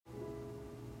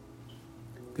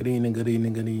Good evening, good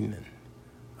evening, good evening.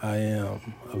 I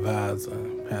am advisor,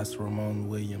 Pastor Ramon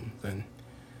Williams, and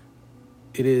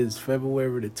it is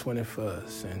February the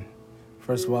 21st. And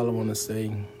first of all, I want to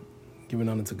say, giving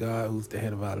honor to God, who's the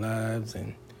head of our lives,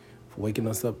 and for waking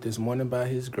us up this morning by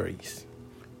His grace.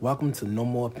 Welcome to No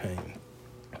More Pain.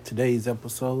 Today's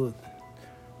episode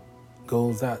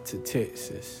goes out to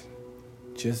Texas.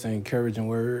 Just an encouraging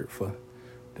word for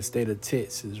the state of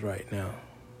Texas right now,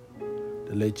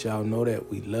 to let y'all know that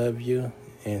we love you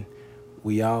and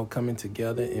we all coming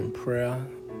together in prayer,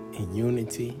 in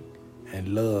unity,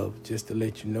 and love, just to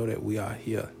let you know that we are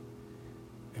here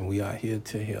and we are here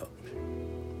to help.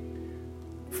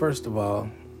 First of all,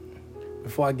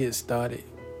 before I get started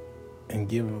and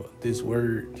give this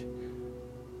word,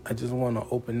 I just want to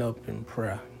open up in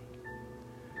prayer.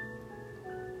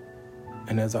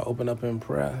 And as I open up in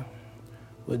prayer,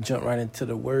 we'll jump right into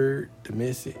the word, the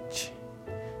message,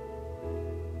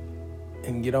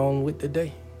 and get on with the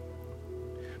day.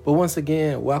 But once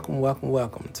again, welcome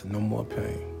to No More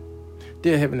Pain.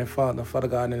 Dear Heavenly Father, Father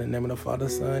God, in the name of the Father,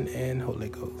 Son, and Holy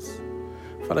Ghost.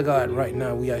 Father God, right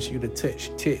now, we ask you to touch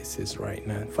Texas right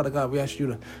now. Father God, we ask you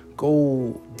to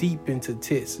go deep into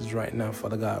Texas right now,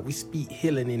 Father God. We speak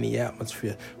healing in the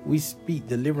atmosphere. We speak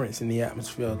deliverance in the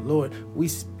atmosphere. Lord, we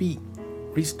speak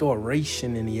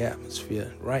restoration in the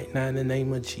atmosphere right now in the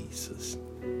name of Jesus.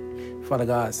 Father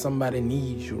God, somebody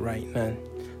needs you right now.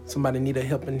 Somebody need a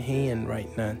helping hand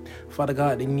right now. Father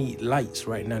God, they need lights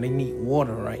right now. They need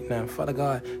water right now. Father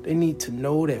God, they need to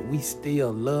know that we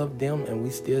still love them and we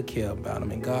still care about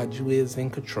them. And God, you is in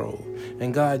control.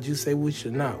 And God, you say we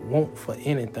should not want for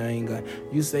anything. God,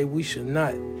 you say we should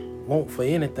not want for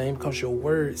anything because your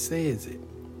word says it.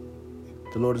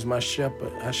 The Lord is my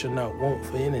shepherd. I should not want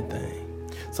for anything.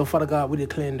 So, Father God, we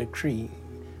declare and decree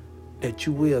that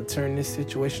you will turn this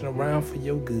situation around for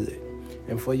your good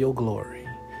and for your glory.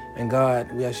 And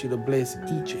God, we ask you to bless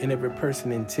each and every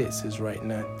person in Texas right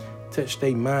now. Touch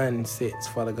their mindsets,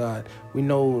 Father God. We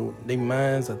know their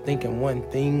minds are thinking one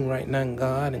thing right now,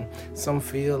 God, and some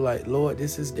feel like, Lord,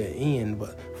 this is the end.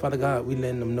 But Father God, we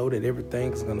letting them know that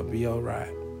everything's going to be all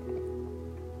right.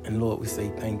 And Lord, we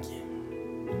say thank you.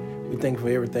 We thank you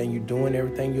for everything you're doing,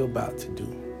 everything you're about to do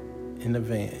in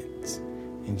advance.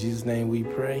 In Jesus' name we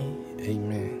pray,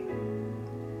 amen.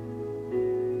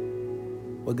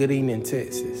 Well, good evening,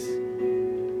 Texas.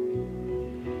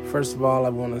 First of all, I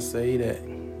want to say that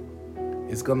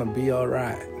it's going to be all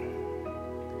right.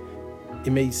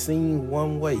 It may seem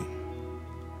one way,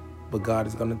 but God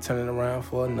is going to turn it around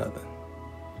for another.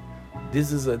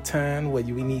 This is a time where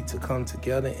we need to come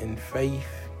together in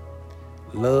faith,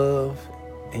 love,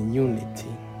 and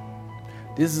unity.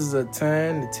 This is a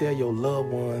time to tell your loved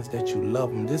ones that you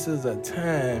love them. This is a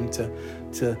time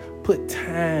to put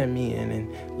time in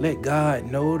and let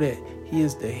God know that He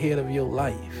is the head of your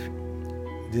life.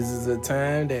 This is a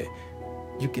time that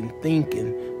you can think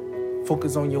and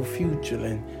focus on your future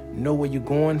and know where you're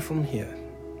going from here.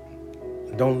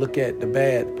 Don't look at the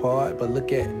bad part, but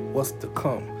look at what's to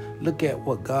come. Look at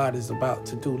what God is about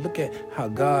to do. Look at how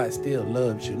God still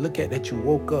loves you. Look at that you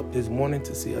woke up this morning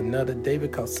to see another day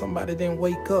because somebody didn't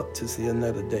wake up to see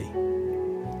another day.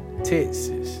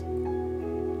 Texas.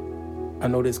 I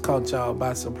know this caught y'all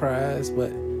by surprise, but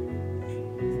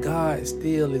God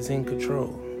still is in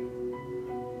control.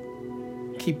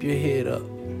 Keep your head up.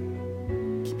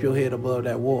 Keep your head above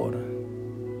that water.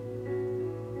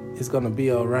 It's going to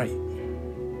be all right.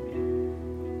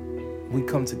 We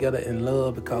come together in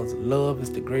love because love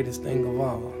is the greatest thing of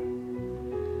all.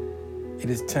 It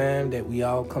is time that we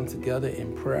all come together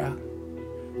in prayer.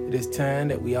 It is time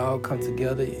that we all come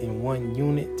together in one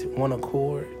unit, one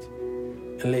accord,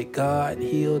 and let God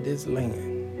heal this land.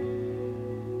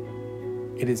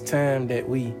 It is time that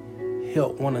we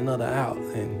help one another out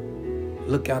and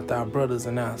look after our brothers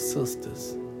and our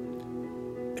sisters.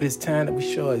 It is time that we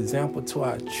show an example to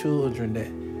our children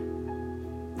that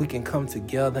we can come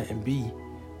together and be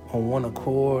on one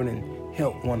accord and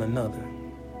help one another.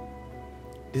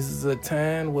 This is a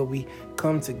time where we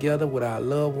come together with our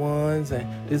loved ones, and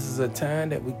this is a time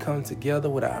that we come together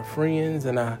with our friends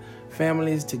and our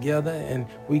families together, and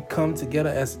we come together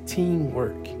as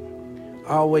teamwork.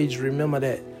 Always remember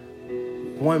that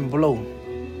one blow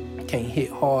can't hit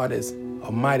hard as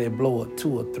a mighty blow of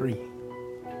 2 or 3.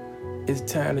 It's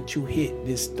time that you hit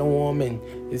this storm, and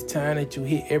it's time that you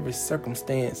hit every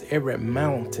circumstance, every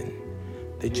mountain,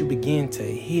 that you begin to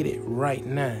hit it right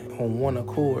now on one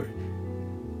accord,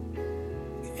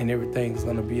 and everything's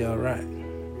going to be all right.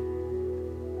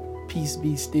 Peace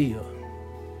be still.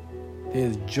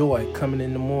 There's joy coming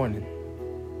in the morning.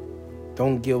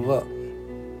 Don't give up.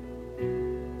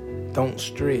 Don't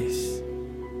stress.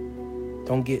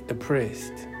 Don't get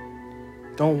depressed.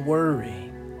 Don't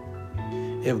worry.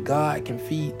 If God can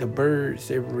feed the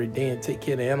birds every day and take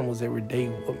care of the animals every day,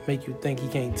 what make you think he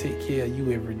can't take care of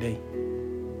you every day?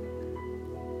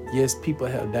 Yes, people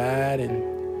have died,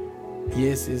 and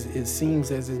yes, it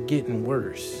seems as it's getting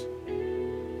worse.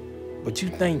 But you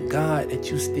thank God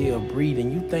that you still breathing.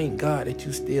 You thank God that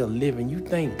you still living. You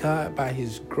thank God by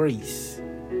his grace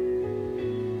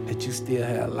that you still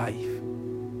have life.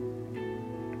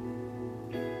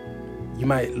 You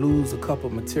might lose a couple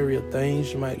of material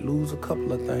things. You might lose a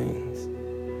couple of things.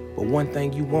 But one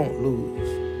thing you won't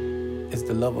lose is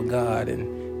the love of God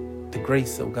and the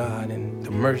grace of God and the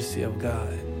mercy of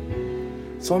God.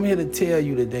 So I'm here to tell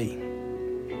you today,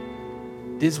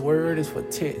 this word is for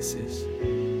Texas.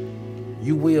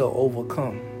 You will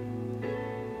overcome.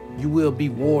 You will be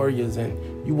warriors, and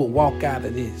you will walk out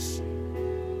of this.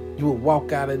 You will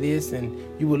walk out of this, and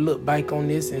you will look back on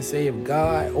this and say, if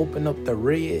God opened up the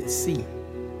Red Sea,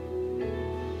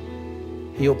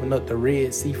 he opened up the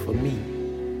Red Sea for me.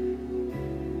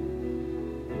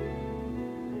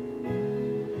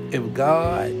 If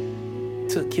God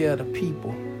took care of the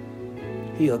people,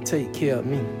 he'll take care of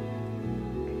me.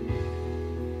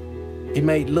 It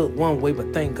may look one way,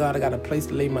 but thank God I got a place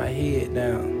to lay my head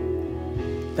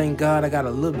down. Thank God I got a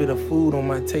little bit of food on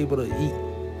my table to eat.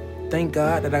 Thank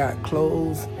God that I got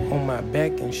clothes on my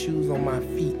back and shoes on my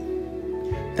feet.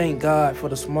 Thank God for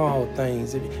the small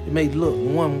things. It may look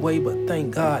one way, but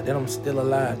thank God that I'm still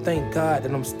alive. Thank God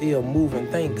that I'm still moving.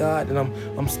 Thank God that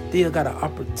I'm still got an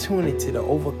opportunity to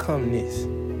overcome this.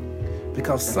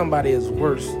 Because somebody is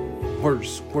worse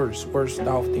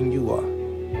off than you are.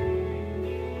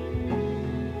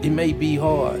 It may be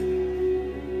hard,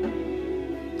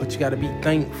 but you got to be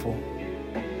thankful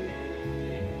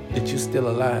that you're still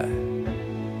alive.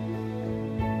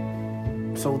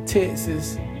 So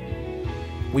Texas,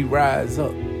 we rise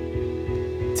up.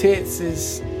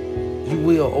 Texas, you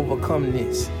will overcome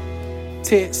this.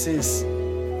 Texas,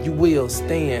 you will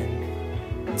stand.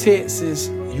 Texas,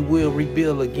 you will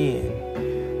rebuild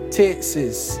again.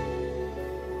 Texas,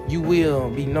 you will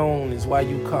be known as why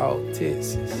you called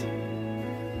Texas.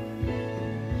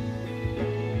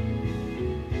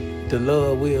 The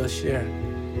love will share.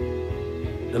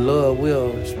 The love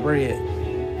will spread.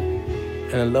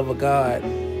 And the love of God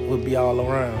will be all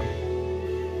around.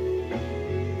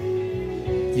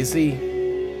 You see,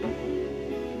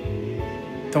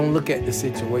 don't look at the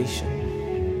situation.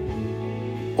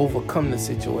 Overcome the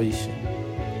situation.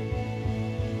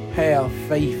 Have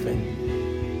faith,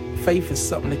 and faith is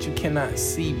something that you cannot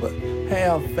see, but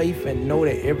have faith and know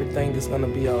that everything is going to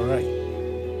be all right.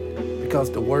 Because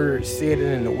the word said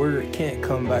it, and the word can't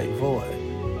come back void.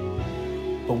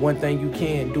 But one thing you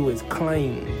can do is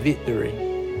claim victory.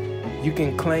 You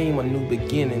can claim a new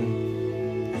beginning.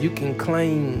 You can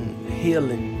claim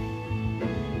healing.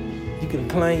 You can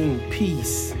claim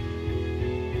peace.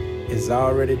 It's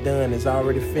already done. It's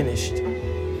already finished.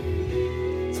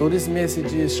 So this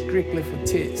message is strictly for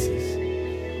Texas.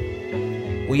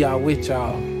 We are with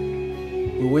y'all.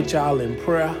 We're with y'all in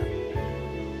prayer.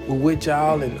 We're with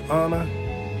y'all in honor.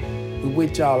 We're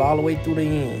with y'all all the way through the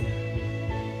end.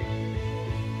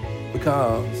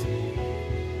 Because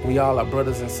we all are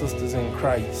brothers and sisters in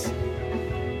Christ.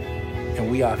 And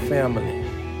we are family.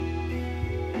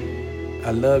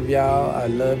 I love y'all. I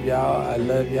love y'all. I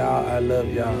love y'all. I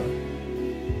love y'all.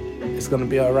 It's going to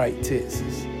be all right,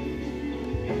 Texas.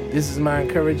 This is my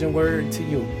encouraging word to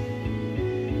you.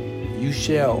 You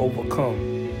shall overcome.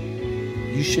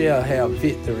 You shall have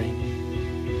victory.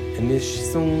 And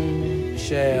this soon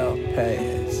shall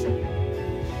pass.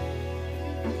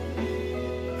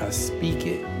 I speak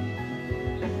it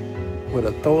with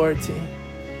authority,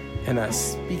 and I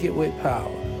speak it with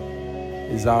power.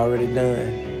 It's already done,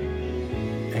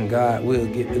 and God will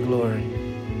get the glory.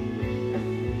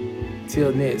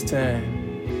 Till next time,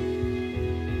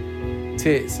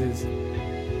 Texas,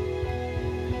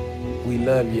 we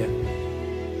love you.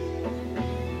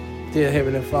 Dear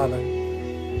Heavenly Father,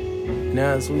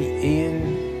 now as we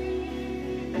end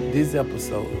this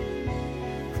episode,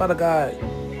 Father God,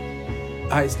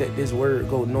 I ask that this word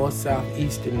go north, south,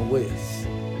 east, and west.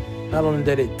 Not only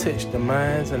that it touch the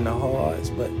minds and the hearts,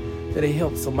 but that it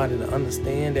helps somebody to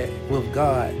understand that with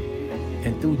God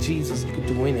and through Jesus you can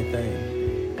do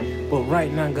anything. But right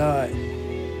now, God,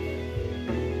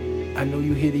 I know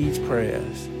you hear these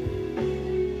prayers.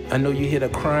 I know you hear the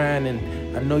crying,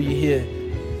 and I know you hear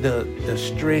the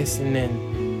stress and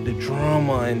then the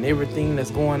drama and everything that's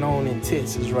going on in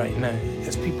Texas right now.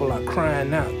 As people are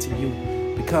crying out to you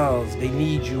because they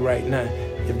need you right now.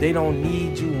 If they don't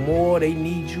need you more, they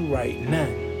need you right now.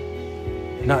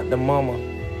 Not the mama,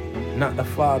 not the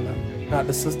father, not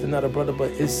the sister, not the brother,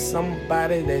 but it's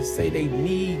somebody that say they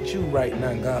need you right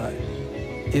now, God.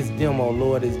 It's them, oh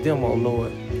Lord. It's them, oh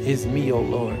Lord. It's me, oh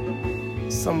Lord.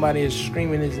 Somebody is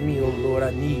screaming, it's me, oh Lord.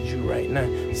 I need you right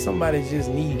now. Somebody just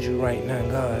needs you right now,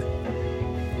 God.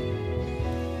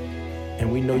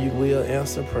 And we know you will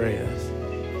answer prayers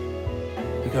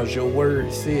because your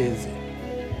word says it.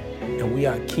 And we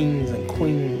are kings and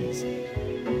queens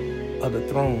of the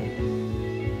throne.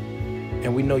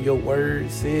 And we know your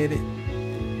word said it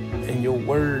and your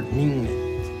word means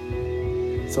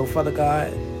it. So, Father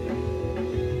God,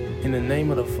 in the name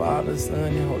of the Father, Son,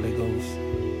 and Holy Ghost,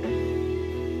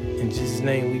 in Jesus'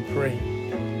 name we pray.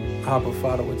 Abba,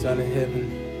 Father, which art in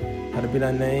heaven, hallowed be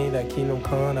thy name, thy kingdom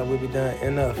come, thy will be done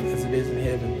in earth as it is in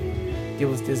heaven.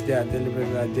 Give us this day our daily bread,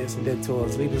 and our debts and debt to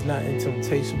us. Lead us not into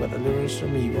temptation, but deliver us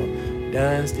from evil.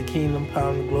 Thine is the kingdom,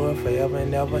 power, and glory forever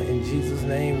and ever. In Jesus'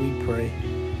 name we pray.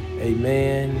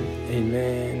 Amen,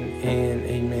 amen, and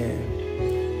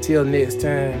amen. Till next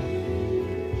time,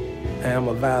 I am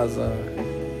advisor,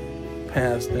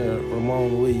 Pastor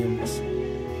Ramon Williams,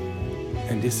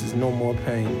 and this is No More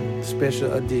Pain,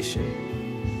 special edition,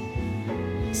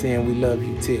 saying we love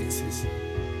you, Texas.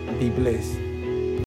 Be blessed.